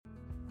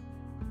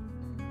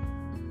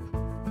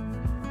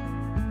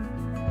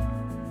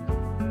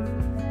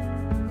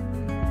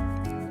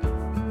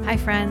Hi,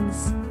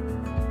 friends.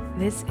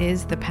 This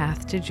is The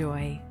Path to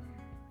Joy,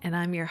 and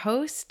I'm your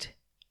host,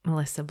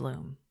 Melissa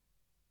Bloom.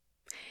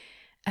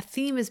 A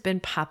theme has been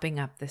popping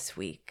up this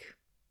week.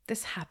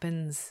 This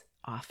happens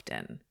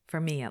often, for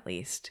me at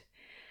least.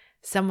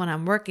 Someone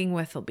I'm working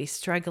with will be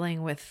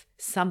struggling with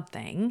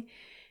something,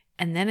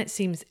 and then it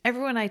seems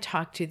everyone I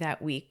talk to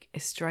that week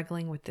is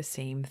struggling with the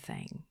same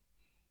thing.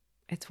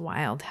 It's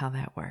wild how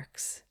that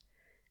works.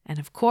 And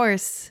of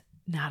course,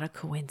 not a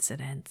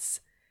coincidence.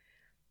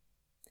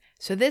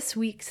 So this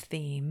week's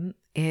theme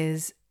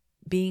is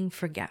being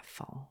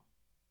forgetful.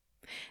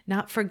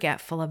 Not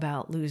forgetful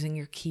about losing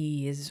your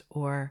keys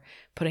or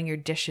putting your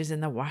dishes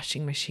in the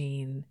washing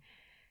machine,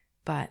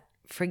 but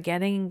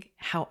forgetting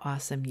how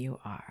awesome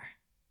you are.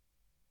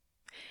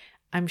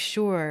 I'm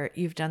sure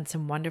you've done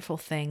some wonderful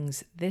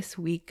things this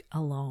week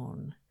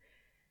alone.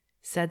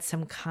 Said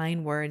some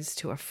kind words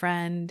to a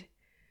friend,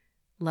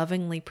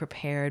 lovingly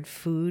prepared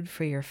food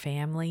for your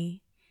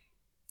family,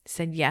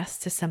 said yes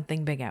to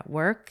something big at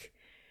work,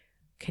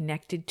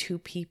 connected two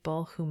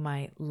people who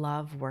might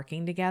love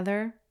working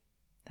together.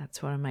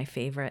 That's one of my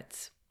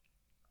favorites.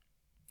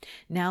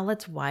 Now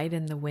let's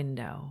widen the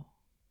window.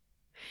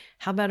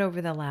 How about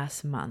over the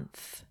last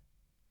month?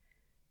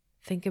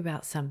 Think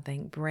about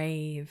something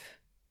brave,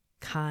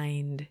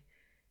 kind,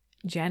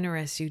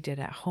 generous you did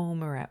at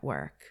home or at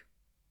work.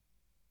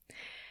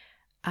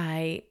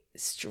 I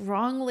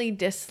strongly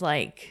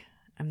dislike,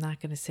 I'm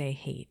not going to say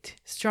hate,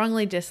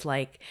 strongly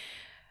dislike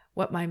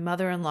what my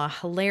mother-in-law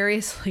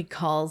hilariously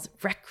calls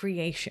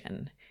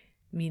recreation,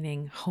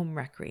 meaning home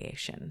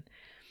recreation.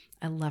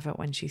 I love it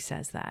when she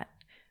says that.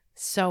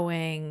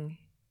 Sewing,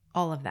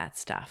 all of that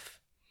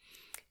stuff.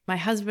 My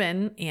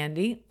husband,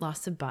 Andy,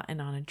 lost a button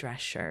on a dress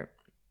shirt,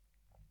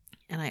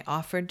 and I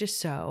offered to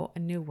sew a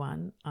new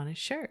one on his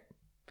shirt.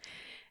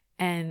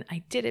 And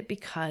I did it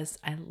because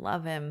I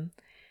love him,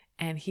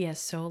 and he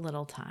has so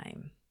little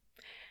time.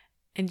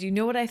 And do you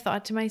know what I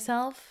thought to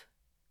myself?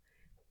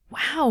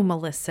 Wow,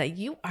 Melissa,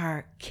 you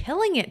are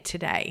killing it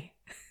today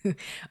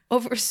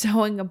over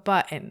sewing a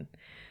button.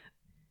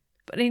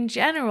 But in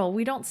general,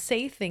 we don't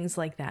say things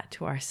like that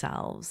to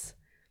ourselves.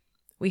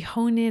 We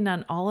hone in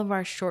on all of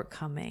our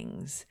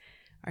shortcomings,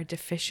 our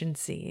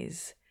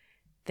deficiencies,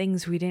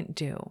 things we didn't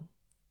do.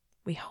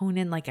 We hone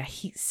in like a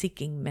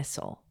heat-seeking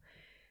missile.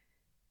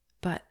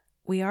 But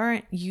we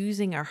aren't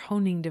using our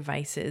honing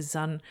devices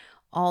on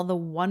all the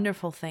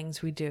wonderful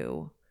things we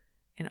do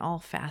in all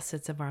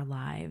facets of our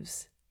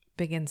lives,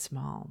 big and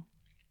small.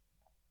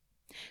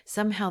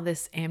 Somehow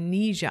this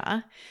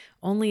amnesia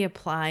only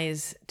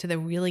applies to the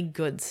really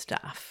good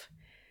stuff.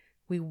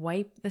 We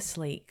wipe the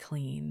slate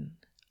clean.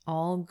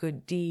 All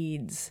good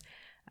deeds,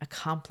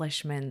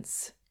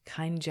 accomplishments,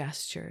 kind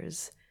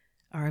gestures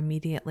are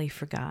immediately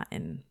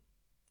forgotten.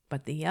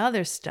 But the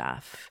other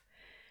stuff,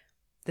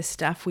 the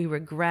stuff we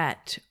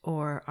regret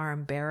or are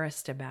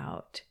embarrassed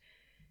about,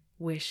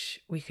 wish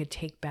we could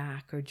take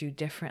back or do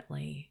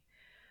differently,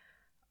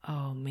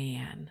 oh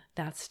man,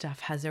 that stuff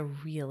has a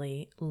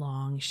really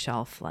long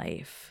shelf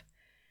life.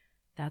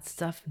 That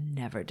stuff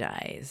never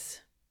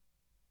dies.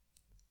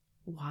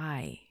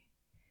 Why?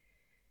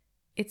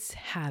 It's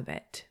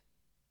habit.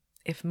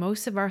 If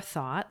most of our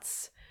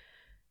thoughts,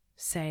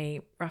 say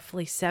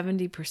roughly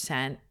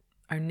 70%,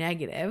 are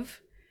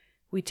negative,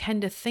 we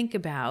tend to think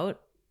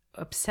about,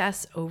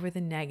 obsess over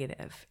the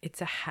negative.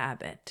 It's a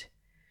habit.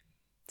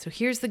 So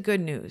here's the good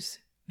news.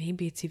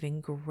 Maybe it's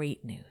even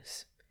great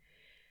news.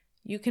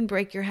 You can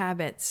break your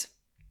habits.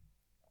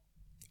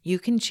 You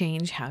can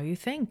change how you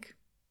think.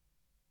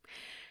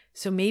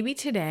 So maybe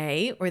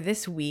today or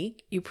this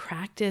week, you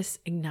practice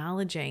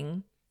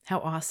acknowledging how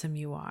awesome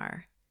you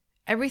are.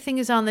 Everything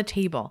is on the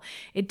table.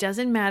 It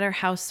doesn't matter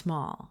how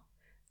small.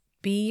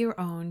 Be your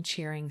own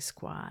cheering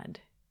squad.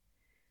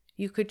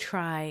 You could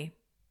try,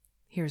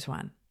 here's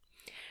one.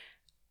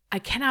 I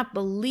cannot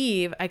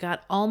believe I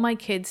got all my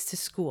kids to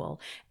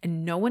school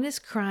and no one is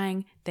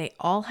crying. They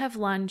all have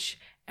lunch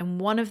and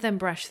one of them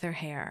brushed their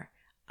hair.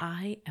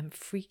 I am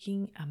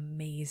freaking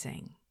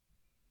amazing.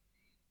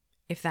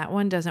 If that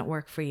one doesn't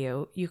work for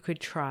you, you could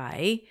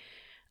try,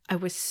 I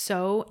was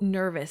so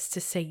nervous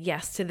to say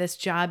yes to this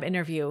job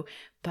interview,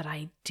 but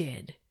I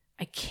did.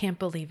 I can't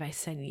believe I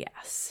said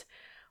yes.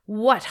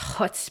 What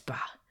chutzpah.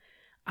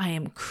 I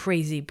am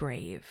crazy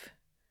brave.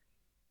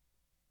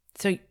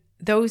 So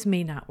those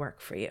may not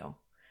work for you.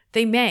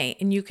 They may,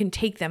 and you can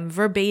take them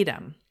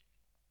verbatim,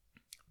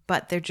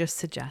 but they're just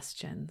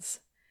suggestions.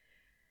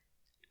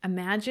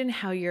 Imagine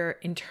how your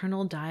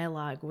internal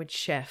dialogue would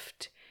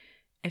shift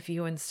if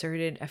you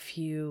inserted a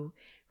few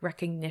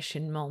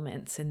recognition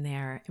moments in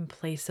there in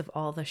place of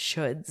all the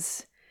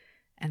shoulds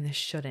and the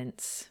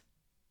shouldn'ts.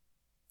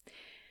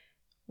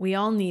 We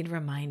all need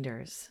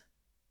reminders.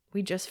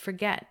 We just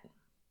forget.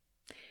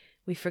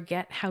 We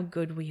forget how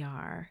good we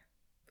are,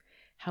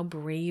 how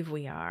brave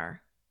we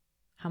are,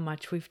 how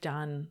much we've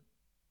done.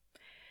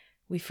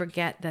 We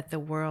forget that the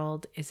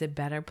world is a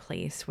better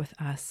place with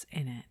us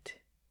in it.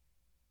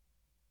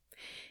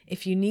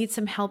 If you need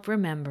some help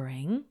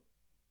remembering,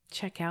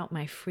 check out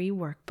my free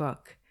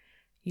workbook,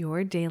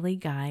 Your Daily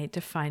Guide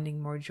to Finding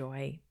More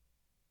Joy.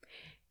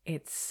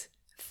 It's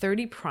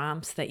 30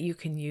 prompts that you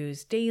can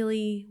use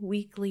daily,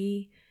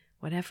 weekly,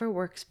 whatever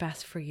works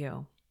best for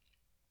you.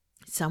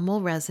 Some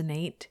will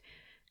resonate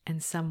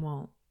and some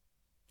won't.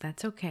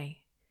 That's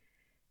okay.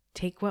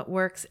 Take what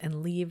works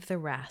and leave the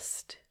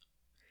rest.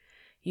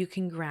 You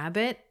can grab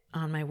it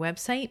on my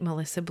website,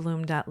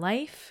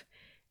 melissabloom.life,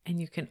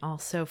 and you can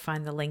also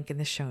find the link in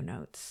the show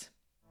notes.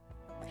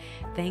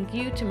 Thank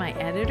you to my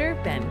editor,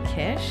 Ben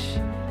Kish,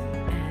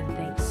 and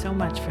thanks so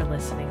much for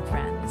listening,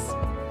 friends.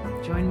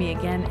 Join me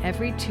again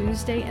every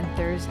Tuesday and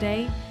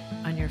Thursday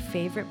on your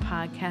favorite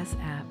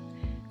podcast app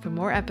for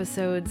more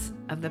episodes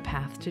of The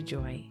Path to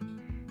Joy.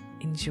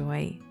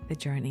 Enjoy the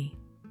journey.